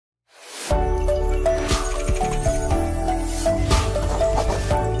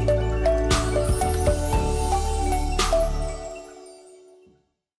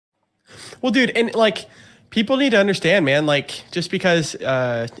Well, dude, and like people need to understand, man, like just because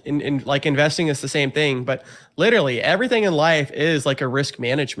in like investing is the same thing, but literally everything in life is like a risk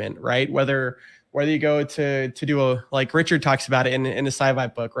management, right? Whether you go to do a, like Richard talks about it in the sci-fi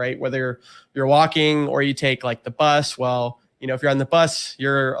book, right? Whether you're walking or you take like the bus, well, if you're on the bus,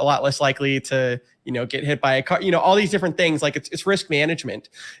 you're a lot less likely to, get hit by a car, all these different things. Like it's risk management.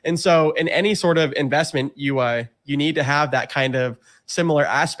 And so in any sort of investment, you need to have that kind of similar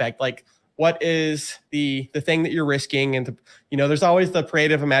aspect. Like what is the thing that you're risking? And there's always the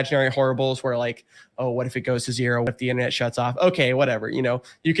creative imaginary horribles where like, oh, what if it goes to zero? What if the internet shuts off? Okay, whatever.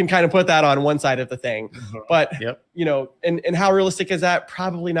 You can kind of put that on one side of the thing. But Yep. And how realistic is that?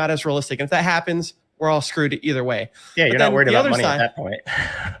 Probably not as realistic. And if that happens, we're all screwed either way. Yeah, you're not worried about money at that point.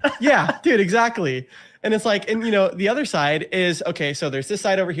 Yeah, dude, exactly. And it's like, and the other side is, okay, so there's this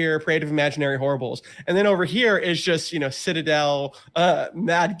side over here, creative imaginary horribles. And then over here is just, Citadel,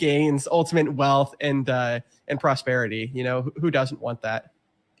 mad gains, ultimate wealth and prosperity. Who doesn't want that?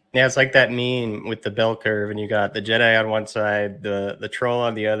 Yeah, it's like that meme with the bell curve, and you got the Jedi on one side, the troll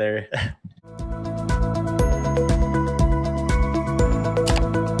on the other.